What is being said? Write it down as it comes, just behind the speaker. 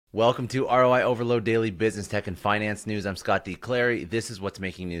Welcome to ROI Overload Daily Business Tech and Finance News. I'm Scott D. Clary. This is what's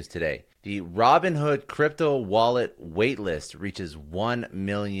making news today. The Robinhood crypto wallet Waitlist reaches 1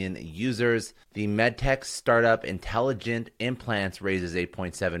 million users. The medtech startup Intelligent Implants raises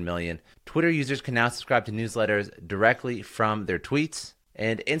 $8.7 million. Twitter users can now subscribe to newsletters directly from their tweets.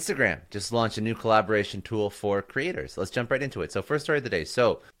 And Instagram just launched a new collaboration tool for creators. Let's jump right into it. So first story of the day.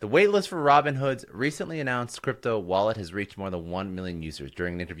 So the waitlist for Robinhood's recently announced crypto wallet has reached more than 1 million users.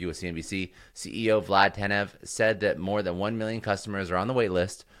 During an interview with CNBC, CEO Vlad Tenev said that more than 1 million customers are on the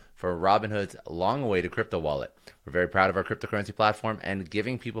waitlist for Robinhood's long-awaited crypto wallet. We're very proud of our cryptocurrency platform and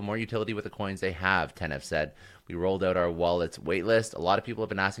giving people more utility with the coins they have, Tenev said. We rolled out our wallet's waitlist. A lot of people have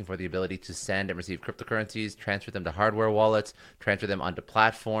been asking for the ability to send and receive cryptocurrencies, transfer them to hardware wallets, transfer them onto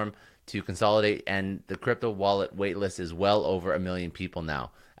platform to consolidate, and the crypto wallet waitlist is well over 1 million people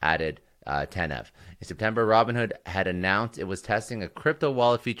now, added Tenev. In September, Robinhood had announced it was testing a crypto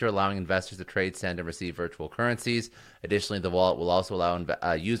wallet feature allowing investors to trade, send, and receive virtual currencies. Additionally, the wallet will also allow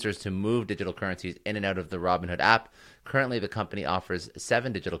users to move digital currencies in and out of the Robinhood app. Currently, the company offers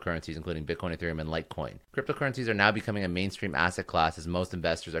 7 digital currencies, including Bitcoin, Ethereum, and Litecoin. Cryptocurrencies are now becoming a mainstream asset class as most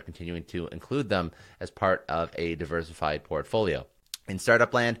investors are continuing to include them as part of a diversified portfolio. In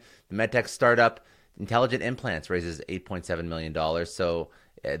startup land, the medtech startup Intelligent Implants raises $8.7 million.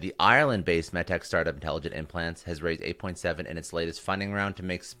 The Ireland-based medtech startup Intelligent Implants has raised $8.7 in its latest funding round to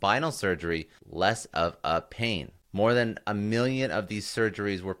make spinal surgery less of a pain. More than 1 million of these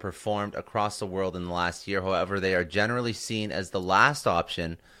surgeries were performed across the world in the last year. However, they are generally seen as the last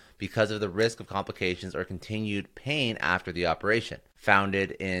option because of the risk of complications or continued pain after the operation.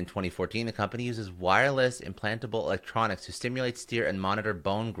 Founded in 2014, the company uses wireless implantable electronics to stimulate, steer, and monitor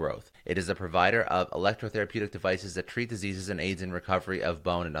bone growth. It is a provider of electrotherapeutic devices that treat diseases and aids in recovery of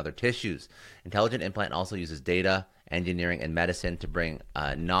bone and other tissues. Intelligent Implant also uses data, engineering, and medicine to bring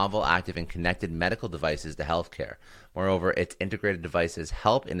novel, active, and connected medical devices to healthcare. Moreover, its integrated devices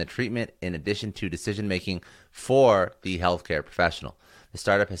help in the treatment in addition to decision-making for the healthcare professional. The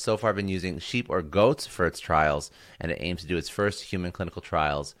startup has so far been using sheep or goats for its trials, and it aims to do its first human clinical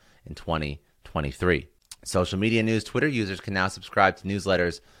trials in 2023. Social media news: Twitter users can now subscribe to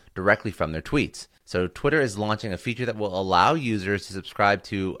newsletters directly from their tweets. So Twitter is launching a feature that will allow users to subscribe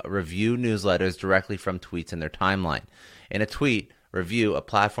to review newsletters directly from tweets in their timeline. In a tweet, Review, a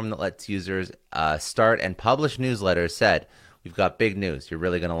platform that lets users start and publish newsletters, said, "We've got big news. You're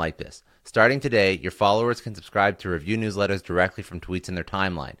really going to like this. Starting today, your followers can subscribe to review newsletters directly from tweets in their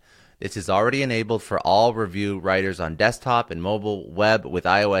timeline. This is already enabled for all review writers on desktop and mobile web, with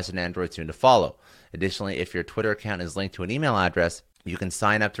iOS and Android soon to follow. Additionally, if your Twitter account is linked to an email address, you can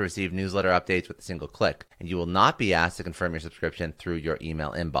sign up to receive newsletter updates with a single click, and you will not be asked to confirm your subscription through your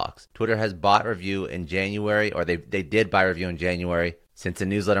email inbox." Twitter has bought Review in January, or they did buy Review in January. Since the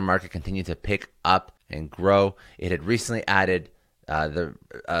newsletter market continued to pick up and grow, it had recently added the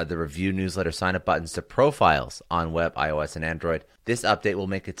Review newsletter sign-up buttons to profiles on web, iOS, and Android. This update will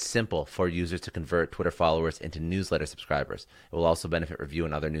make it simple for users to convert Twitter followers into newsletter subscribers. It will also benefit Review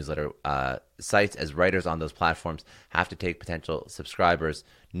and other newsletter sites, as writers on those platforms have to take potential subscribers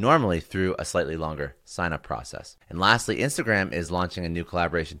normally through a slightly longer sign-up process. And lastly, Instagram is launching a new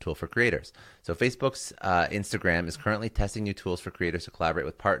collaboration tool for creators. So Facebook's Instagram is currently testing new tools for creators to collaborate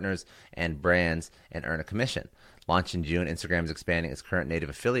with partners and brands and earn a commission. Launched in June, Instagram is expanding its current native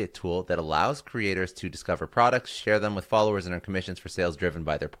affiliate tool that allows creators to discover products, share them with followers, and earn commissions for sales driven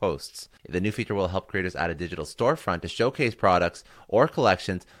by their posts. The new feature will help creators add a digital storefront to showcase products or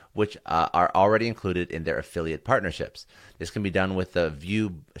collections which are already included in their affiliate partnerships. This can be done with the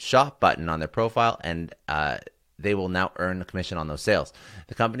View Shop button on their profile, and they will now earn a commission on those sales.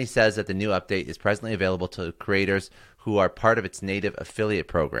 The company says that the new update is presently available to creators who are part of its native affiliate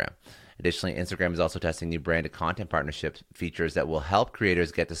program. Additionally, Instagram is also testing new branded content partnership features that will help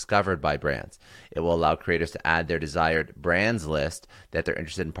creators get discovered by brands. It will allow creators to add their desired brands list that they're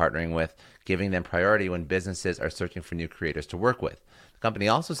interested in partnering with, giving them priority when businesses are searching for new creators to work with. The company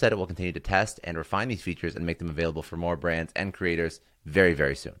also said it will continue to test and refine these features and make them available for more brands and creators very,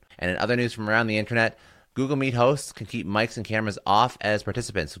 very soon. And in other news from around the internet, Google Meet hosts can keep mics and cameras off as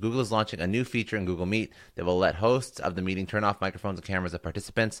participants. So Google is launching a new feature in Google Meet that will let hosts of the meeting turn off microphones and cameras of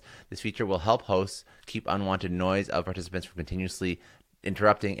participants. This feature will help hosts keep unwanted noise of participants from continuously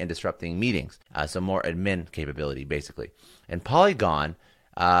interrupting and disrupting meetings. So more admin capability, basically. And Polygon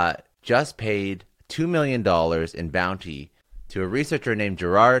just paid $2 million in bounty to a researcher named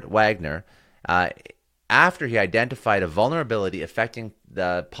Gerard Wagner after he identified a vulnerability affecting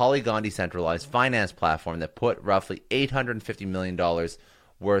the Polygon decentralized finance platform that put roughly $850 million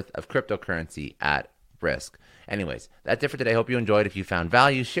worth of cryptocurrency at risk. Anyways, that's it for today. Hope you enjoyed. If you found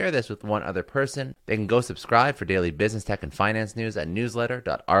value, share this with one other person. They can go subscribe for daily business, tech, and finance news at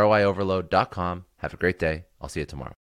newsletter.roioverload.com. Have a great day. I'll see you tomorrow.